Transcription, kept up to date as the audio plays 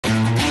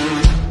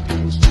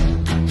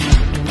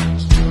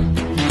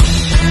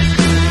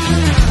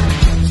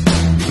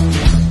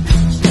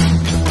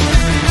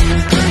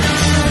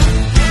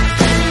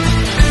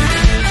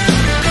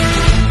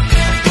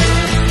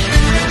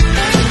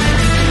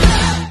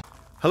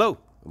Hello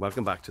and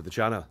welcome back to the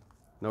channel.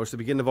 Now it's the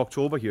beginning of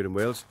October here in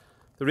Wales.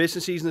 The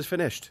racing season is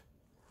finished.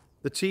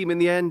 The team in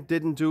the end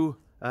didn't do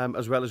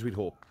as well as we'd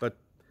hoped, but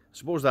I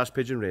suppose that's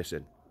pigeon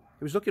racing.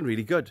 It was looking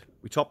really good.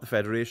 We topped the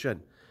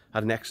federation,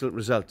 had an excellent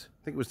result.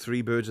 I think it was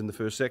 3 birds in the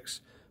first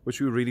 6,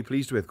 which we were really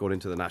pleased with going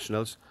into the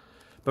nationals.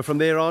 But from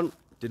there on,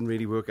 it didn't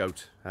really work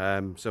out.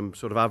 Some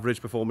sort of average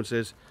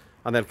performances,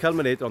 and then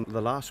culminate on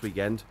the last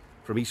weekend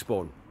from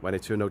Eastbourne when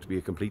it turned out to be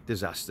a complete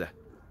disaster.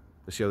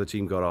 Let's see how the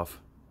team got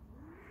off.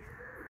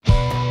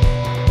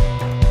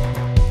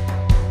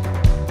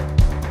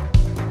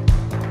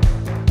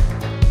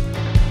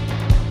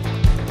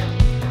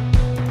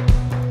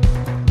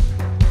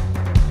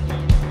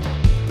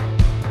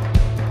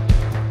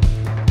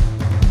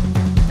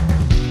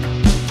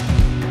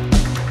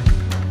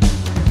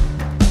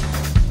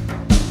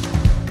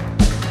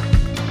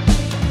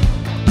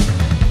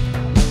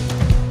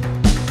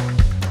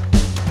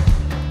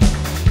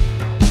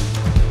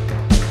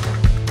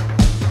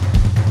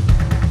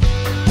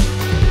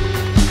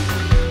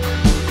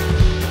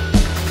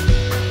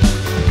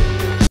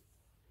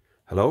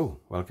 Hello,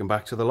 welcome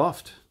back to the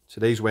loft.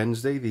 Today's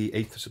Wednesday, the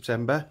 8th of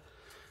September.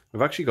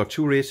 We've actually got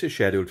 2 races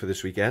scheduled for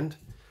this weekend.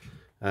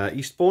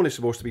 Eastbourne is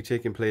supposed to be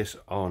taking place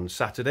on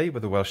Saturday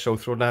with the Welsh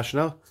South Road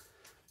National.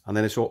 And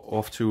then it's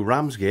off to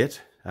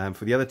Ramsgate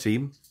for the other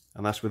team,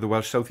 and that's with the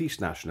Welsh South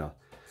East National.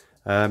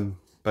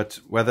 But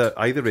whether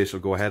either race will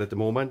go ahead at the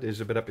moment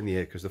is a bit up in the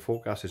air because the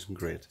forecast isn't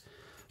great.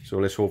 So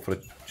let's hope for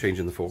a change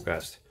in the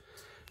forecast.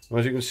 Well,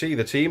 as you can see,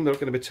 the team, they're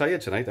looking a bit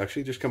tired tonight.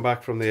 Actually, just come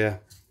back from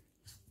their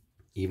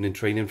evening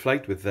training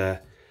flight with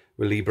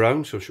Lee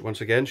Brown. So once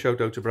again, shout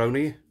out to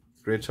Brownie.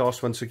 Great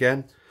toss once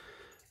again.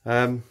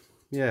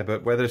 Yeah,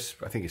 but whether it's,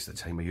 I think it's the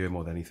time of year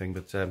more than anything,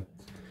 but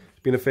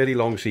it's been a fairly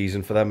long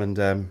season for them, and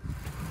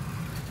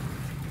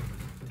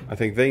I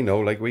think they know,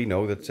 like we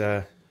know,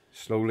 that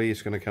slowly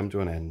it's going to come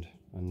to an end.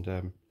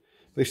 And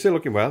they're still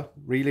looking well.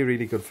 Really,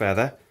 really good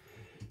feather.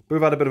 But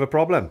we've had a bit of a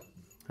problem.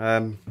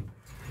 On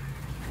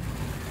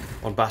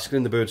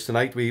basking the birds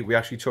tonight, we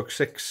actually took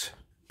 6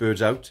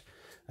 birds out.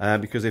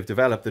 Because they've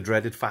developed the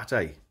dreaded fat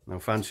eye. Now,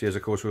 fanciers,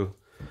 of course, will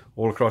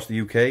all across the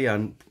UK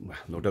and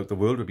no doubt the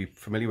world will be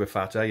familiar with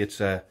fat eye. It's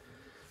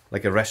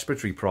like a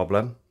respiratory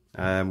problem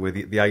where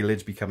the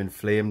eyelids become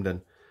inflamed,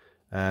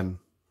 and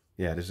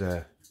yeah, it's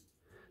a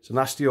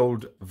nasty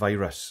old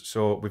virus.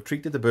 So we've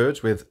treated the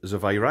birds with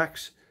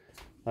Zavirax.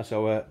 That's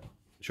our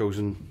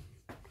chosen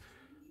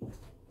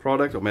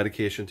product or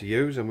medication to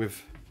use, and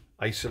we've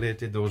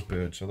isolated those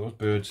birds. So those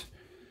birds,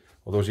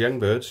 or those young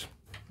birds,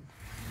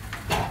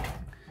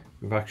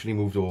 we've actually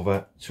moved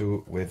over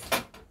to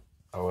with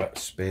our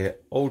spare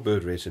old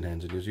bird racing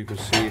hens, and as you can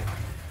see,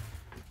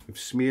 we've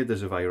smeared the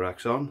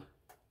Zavirax on,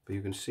 but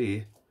you can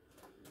see,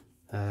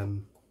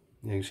 you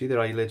can see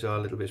their eyelids are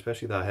a little bit,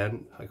 especially that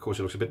hen. Of course,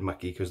 it looks a bit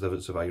mucky because of the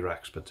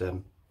Zavirax, but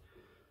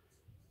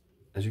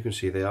as you can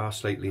see, they are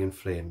slightly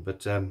inflamed.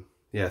 But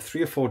yeah,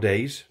 3 or 4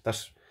 days.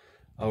 That's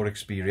our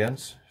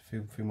experience.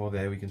 A few more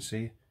there we can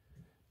see.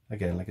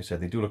 Again, like I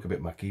said, they do look a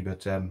bit mucky,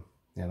 but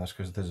yeah, that's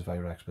because of the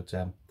Zavirax. But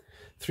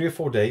 3 or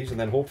 4 days, and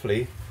then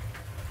hopefully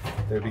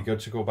they'll be good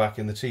to go back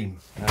in the team.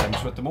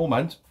 So at the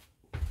moment,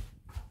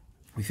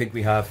 we think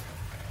we have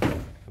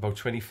about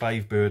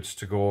 25 birds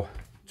to go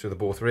to the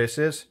both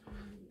races.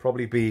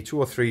 Probably be 2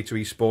 or 3 to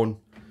Eastbourne,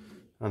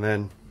 and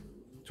then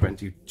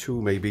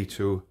 22 maybe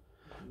to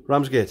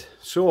Ramsgate.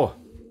 So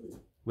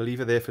we'll leave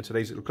it there for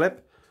today's little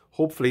clip.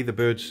 Hopefully the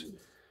birds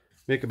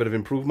make a bit of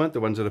improvement, the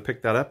ones that have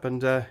picked that up,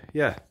 and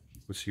yeah,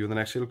 we'll see you in the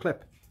next little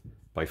clip.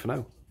 Bye for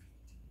now.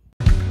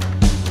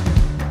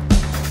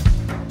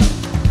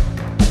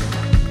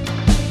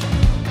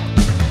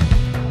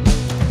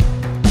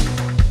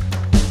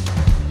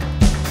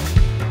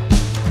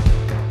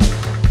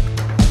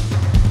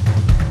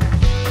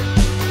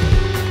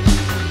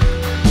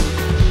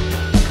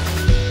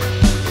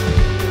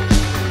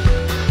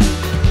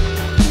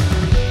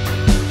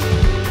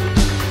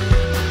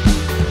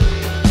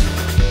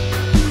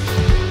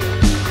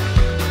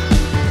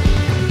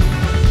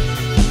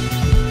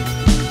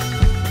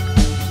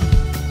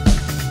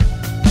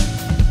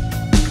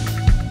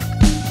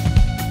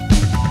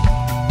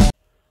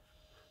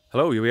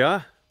 Hello, here we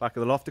are, back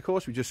at the loft of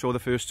course. We just saw the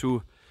first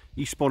 2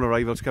 Eastbourne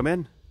arrivals come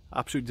in.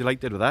 Absolutely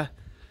delighted with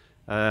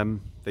that.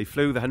 They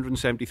flew the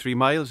 173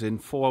 miles in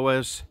 4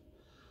 hours,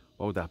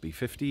 what would that be,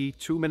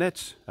 52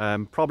 minutes?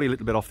 Probably a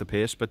little bit off the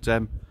pace, but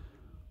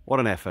what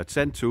an effort.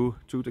 Sent 2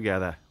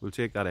 together. We'll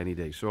take that any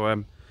day.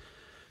 So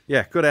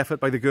yeah, good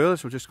effort by the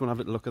girls. We're just going to have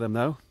a little look at them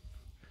now.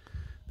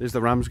 There's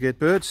the Ramsgate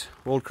birds,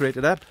 all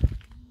crated up.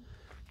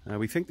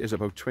 We think there's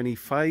about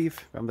 25. We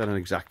haven't done an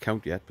exact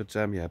count yet, but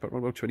yeah, but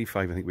about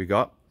 25 I think we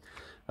got.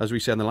 As we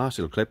said in the last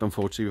little clip,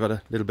 unfortunately we've had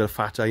a little bit of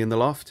fat eye in the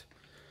loft,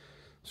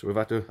 so we've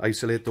had to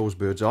isolate those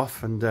birds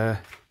off, and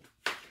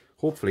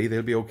hopefully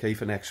they'll be okay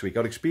for next week.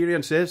 Our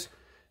experience is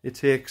it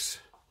takes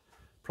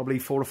probably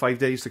 4 or 5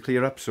 days to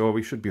clear up, so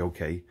we should be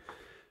okay.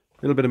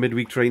 A little bit of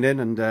midweek training,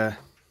 and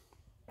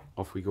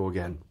off we go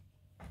again.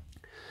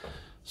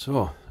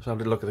 So let's have a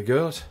little look at the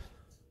girls.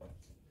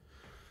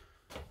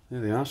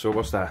 There they are. So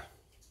what's that?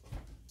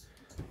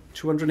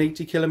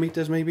 280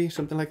 kilometers maybe,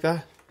 something like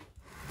that.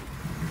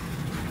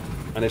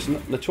 And it's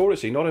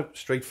notoriously not a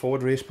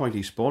straightforward race point,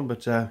 Eastbourne,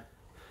 but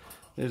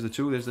there's the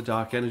two. There's the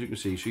dark end, as you can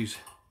see. She's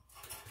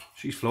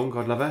flown,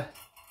 God love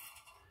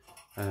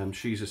her.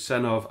 She's a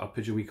son of a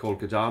pigeon we call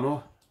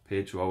Gadano,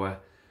 paid to our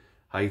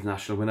Hythe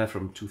National winner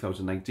from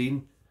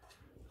 2019.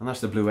 And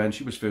that's the blue hen.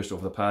 She was first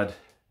over the pad.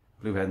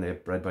 Blue hen there,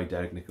 bred by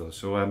Derek Nichols.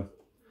 So,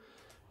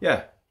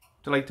 yeah,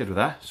 delighted with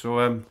that.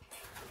 So,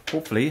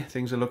 hopefully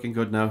things are looking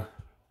good now.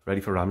 Ready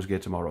for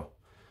Ramsgate tomorrow.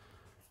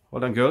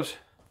 Well done, girls.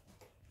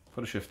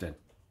 Put a shift in.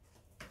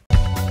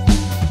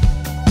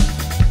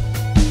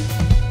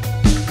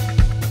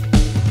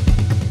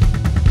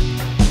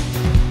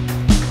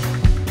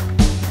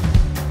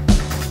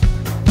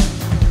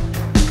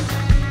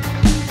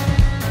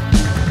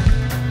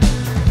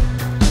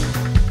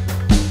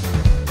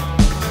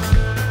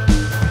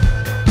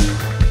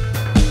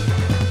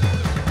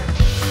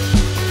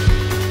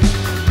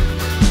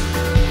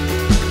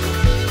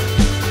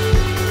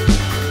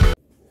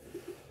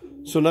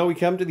 So now we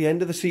come to the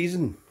end of the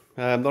season.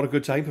 Not a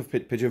good time for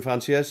pigeon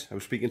fanciers. I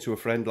was speaking to a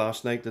friend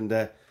last night,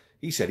 and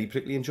he said he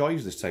particularly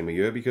enjoys this time of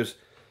year because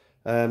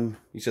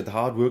he said the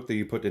hard work that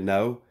you put in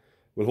now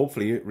will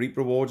hopefully reap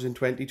rewards in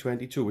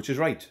 2022, which is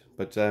right.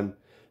 But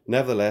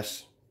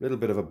nevertheless, a little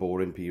bit of a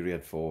boring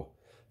period for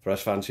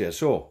us fanciers.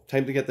 So,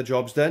 time to get the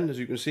jobs done. As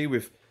you can see,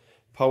 we've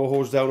power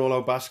hosed down all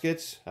our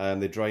baskets,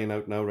 and they're drying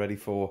out now, ready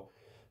for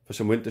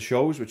some winter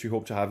shows, which we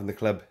hope to have in the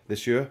club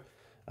this year,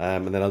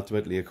 and then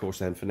ultimately, of course,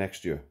 then for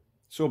next year.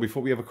 So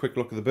before we have a quick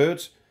look at the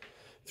birds,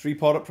 3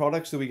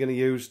 products that we're going to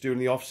use during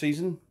the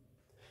off-season.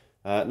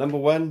 Number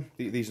 1,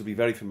 these will be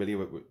very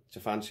familiar to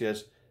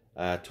fanciers.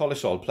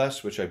 Tolisol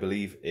Plus, which I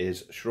believe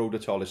is Schroeder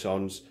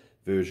Tolison's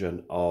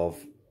version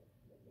of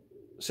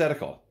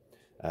Sericol,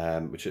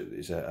 which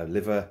is a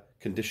liver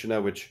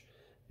conditioner, which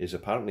is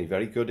apparently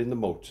very good in the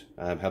moat.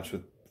 Helps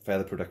with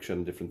feather production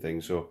and different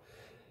things. So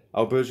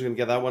our birds are going to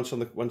get that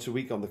once a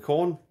week on the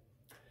corn.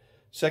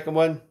 Second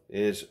one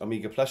is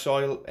Omega Plus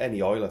oil.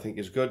 Any oil I think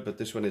is good, but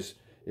this one is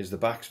the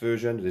Bax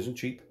version. It isn't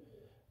cheap.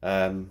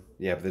 Yeah,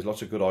 but there's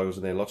lots of good oils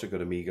in there, lots of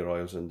good Omega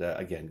oils, and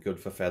again, good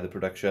for feather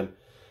production.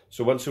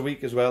 So once a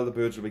week as well, the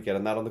birds will be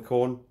getting that on the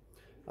corn.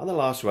 And the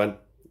last one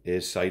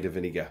is cider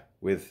vinegar,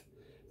 with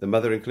the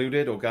mother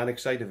included, organic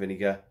cider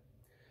vinegar.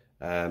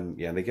 Yeah,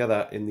 and they get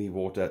that in the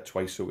water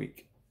twice a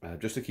week,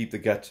 just to keep the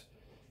gut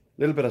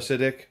a little bit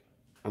acidic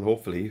and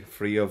hopefully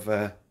free of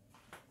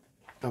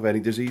any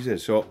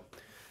diseases. So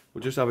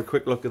we'll just have a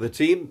quick look at the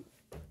team.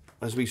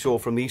 As we saw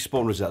from the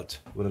Eastbourne result,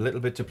 we're a little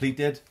bit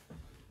depleted.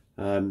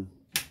 I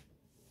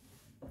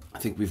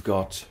think we've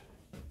got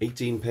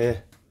 18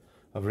 pair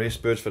of race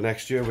birds for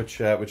next year, which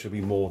will be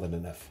more than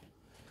enough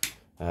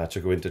to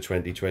go into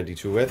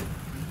 2022 with.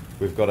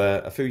 We've got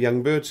a few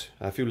young birds,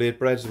 a few late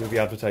breds that we'll be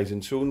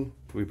advertising soon.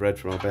 We bred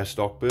from our best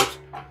stock birds.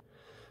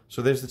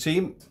 So there's the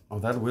team. Oh,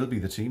 that will be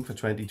the team for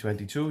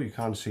 2022. You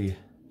can't see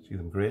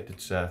them great.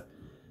 It's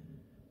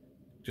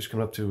just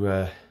coming up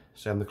to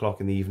 7 o'clock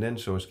in the evening,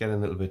 so it's getting a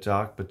little bit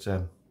dark, but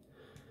they're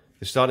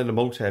starting to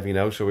molt heavy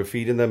now, so we're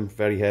feeding them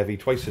very heavy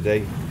twice a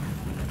day.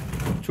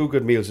 2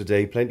 good meals a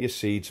day, plenty of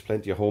seeds,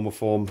 plenty of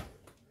homoform,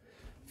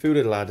 a few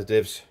little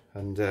additives,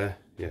 and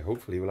yeah,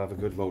 hopefully we'll have a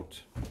good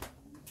molt.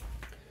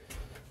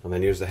 And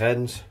then here's the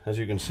hens. As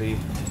you can see,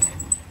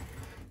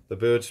 the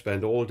birds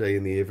spend all day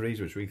in the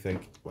aviaries, which we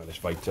think, well, it's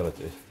vital at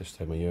this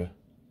time of year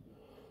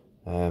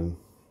to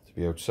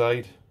be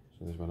outside.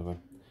 So there's one of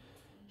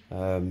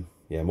them.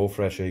 Yeah, more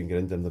fresh air you can get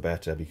into them, the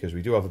better, because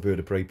we do have a bird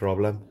of prey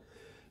problem,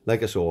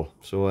 like us all.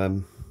 So,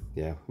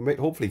 yeah, we're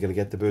hopefully going to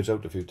get the birds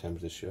out a few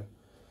times this year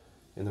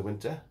in the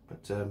winter.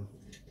 But,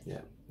 yeah,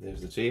 there's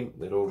the team.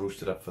 They're all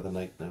roosted up for the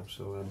night now.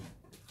 So,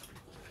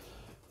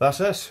 that's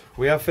us.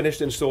 We have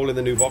finished installing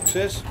the new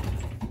boxes.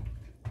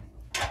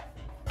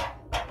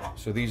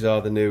 So these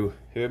are the new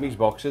Hermes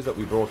boxes that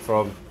we brought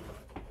from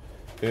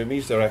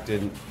Hermes direct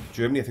in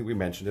Germany. I think we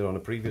mentioned it on a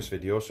previous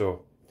video.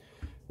 So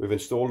we've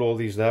installed all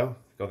these now.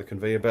 Got the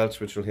conveyor belts,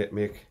 which will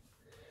make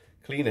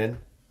cleaning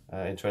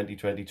in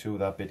 2022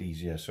 that bit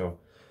easier. So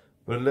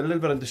we're a little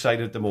bit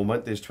undecided at the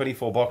moment. There's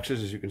 24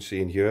 boxes, as you can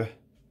see in here.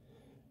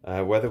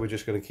 Whether we're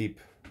just going to keep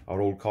our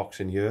old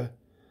cocks in here,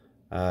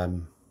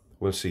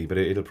 we'll see. But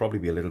it'll probably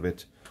be a little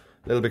bit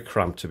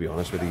cramped, to be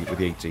honest, with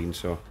the 18.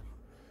 So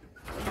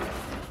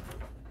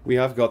we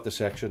have got the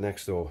section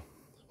next door.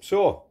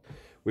 So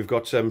we've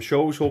got some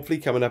shows hopefully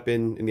coming up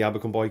in the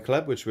Abercombe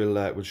Club, which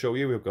we'll show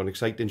you. We've got an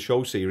exciting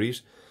show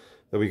series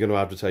that we're going to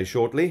advertise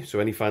shortly. So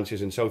any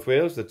fanciers in South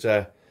Wales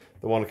that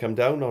want to come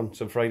down on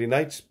some Friday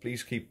nights,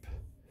 please keep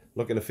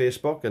looking at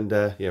Facebook, and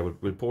yeah,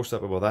 we'll post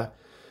up about that.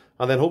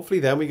 And then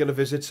hopefully then we're going to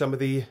visit some of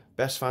the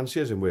best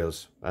fanciers in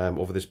Wales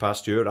over this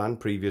past year and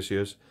previous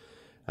years,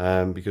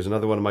 because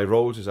another one of my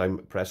roles is I'm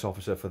press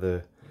officer for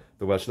the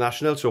Welsh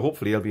National. So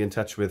hopefully I'll be in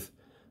touch with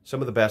some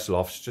of the best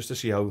lofts just to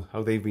see how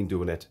they've been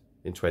doing it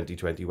in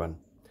 2021.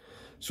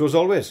 So as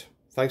always,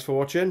 thanks for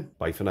watching.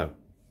 Bye for now.